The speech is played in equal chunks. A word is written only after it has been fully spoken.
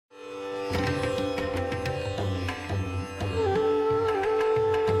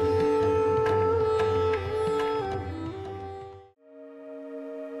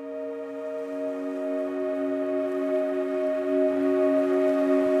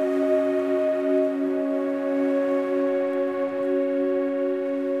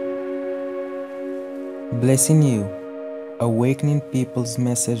Blessing you, awakening people's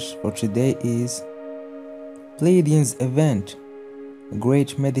message for today is Pleiadian's event. A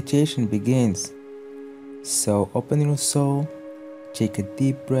great meditation begins. So open your soul, take a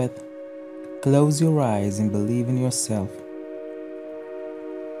deep breath, close your eyes and believe in yourself.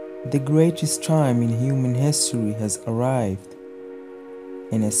 The greatest time in human history has arrived.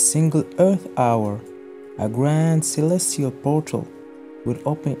 In a single Earth hour, a grand celestial portal will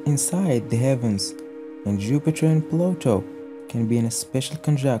open inside the heavens, and Jupiter and Pluto can be in a special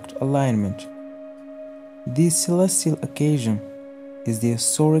conjunct alignment. This celestial occasion is the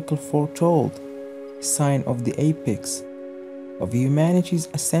historical foretold sign of the apex of humanity's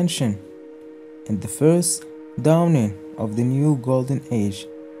ascension and the first dawning of the new golden age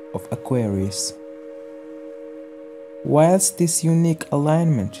of Aquarius. Whilst this unique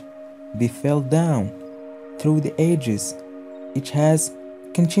alignment befell down through the ages, it has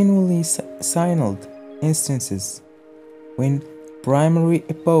continually signaled instances when primary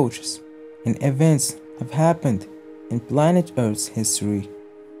epochs and events have happened in planet Earth's history.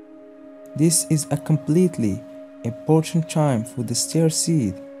 This is a completely important time for the star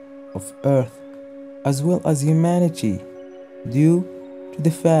seed of Earth as well as humanity due to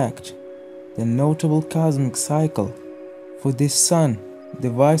the fact the notable cosmic cycle for this sun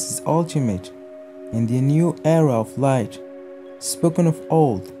device is ultimate and the new era of light spoken of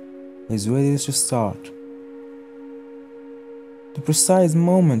old is ready to start. The precise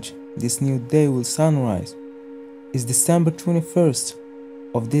moment this new day will sunrise is December 21st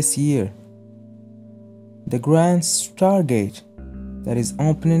of this year. The grand stargate that is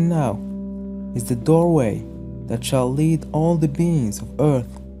opening now is the doorway that shall lead all the beings of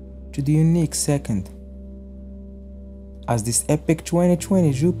Earth to the unique second. As this epic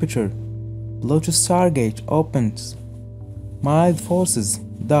 2020 Jupiter Pluto stargate opens, mild forces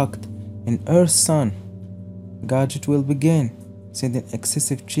docked in Earth's sun gadget will begin sending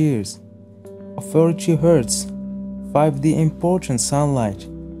excessive cheers of 42 Hz 5D important sunlight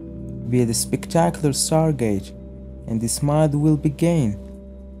via the spectacular stargate, and this mild will begin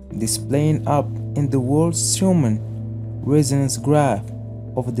displaying up in the world's Schumann resonance graph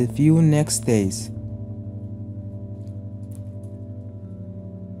over the few next days.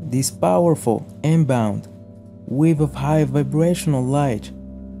 This powerful inbound wave of high vibrational light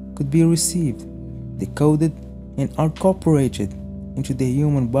could be received, decoded, and incorporated into the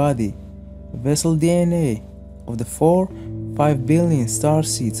human body vessel DNA of the 4-5 billion star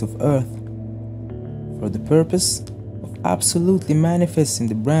seeds of Earth for the purpose of absolutely manifesting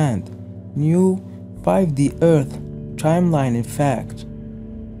the brand new 5D Earth timeline. In fact,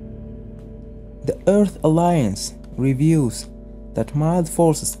 the Earth Alliance reviews that mild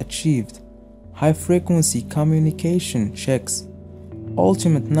forces achieved high-frequency communication checks,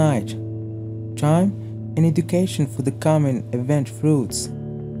 ultimate night, time, and education for the coming event fruits.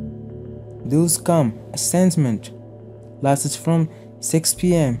 Those come assessment lasted from 6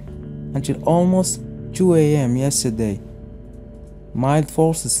 p.m. until almost 2 a.m. yesterday. Mild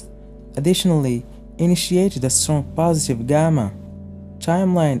forces additionally initiated a strong positive gamma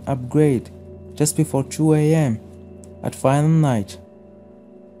timeline upgrade just before 2 a.m. at final night.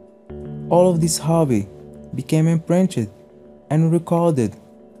 All of this hobby became imprinted and recorded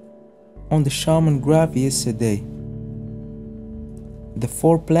on the Schumann graph yesterday. The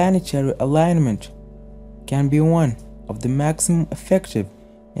 4-planetary alignment can be one of the maximum effective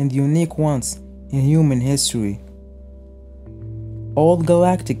and unique ones in human history. All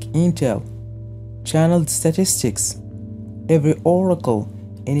galactic intel, channeled statistics, every oracle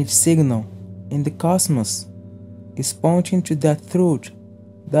and its signal in the cosmos is pointing to that truth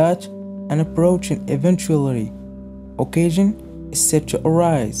that an approaching eventuality occasion is set to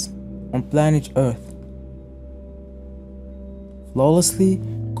arise on planet Earth, flawlessly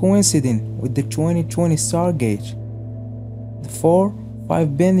coinciding with the 2020 stargate. The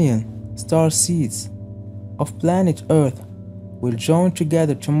 4-5 billion star seeds of planet Earth will join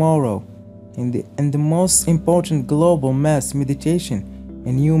together tomorrow in the most important global mass meditation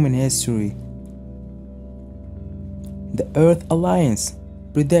in human history. The Earth Alliance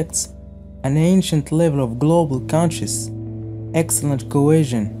predicts an ancient level of global conscious, excellent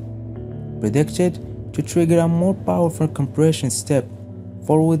cohesion, predicted to trigger a more powerful compression step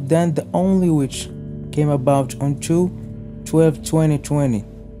forward than the only which came about on 2/12/2020.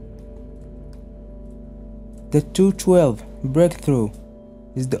 The 212 breakthrough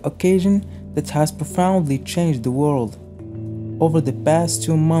is the occasion that has profoundly changed the world over the past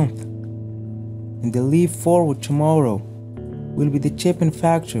 2 months, and the leap forward tomorrow will be the tipping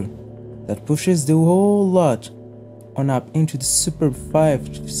factor that pushes the whole lot on up into the superb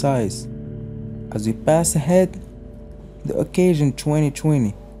 5 size. As we pass ahead, the occasion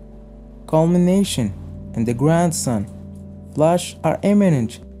 2020, culmination, and the grandson flash are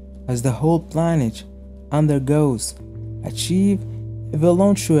imminent as the whole planet undergoes achieve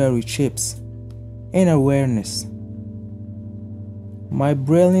evolutionary shifts in awareness. My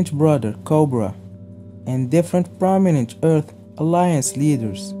brilliant brother Cobra and different prominent Earth Alliance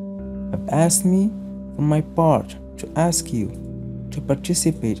leaders have asked me on my part to ask you to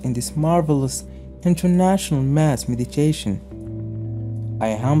participate in this marvelous international mass meditation.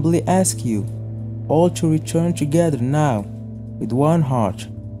 I humbly ask you all to return together now with one heart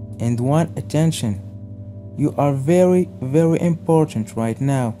and one attention. You are very, very important right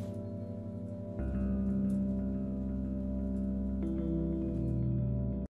now.